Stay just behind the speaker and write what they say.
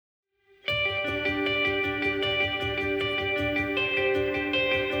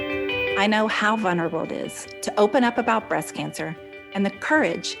I know how vulnerable it is to open up about breast cancer and the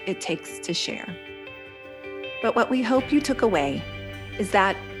courage it takes to share. But what we hope you took away is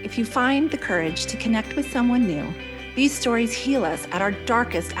that if you find the courage to connect with someone new, these stories heal us at our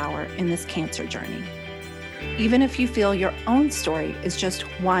darkest hour in this cancer journey. Even if you feel your own story is just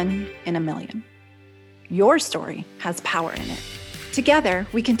one in a million. Your story has power in it. Together,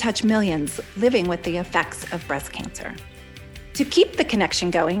 we can touch millions living with the effects of breast cancer. To keep the connection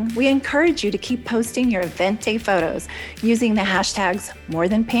going, we encourage you to keep posting your event day photos using the hashtags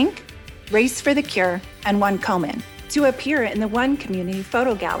MoreThanPink, Race for the Cure, and One Komen to appear in the One Community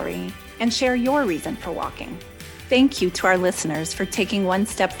photo gallery and share your reason for walking. Thank you to our listeners for taking one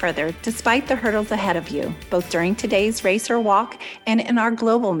step further despite the hurdles ahead of you, both during today's race or walk and in our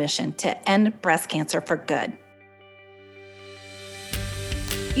global mission to end breast cancer for good.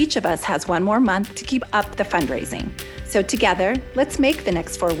 Each of us has one more month to keep up the fundraising. So together, let's make the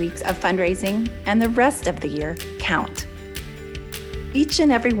next 4 weeks of fundraising and the rest of the year count. Each and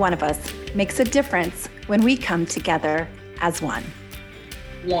every one of us makes a difference when we come together as one.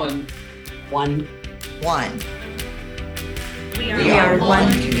 One. One. One. We are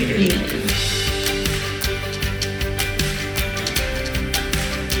one community.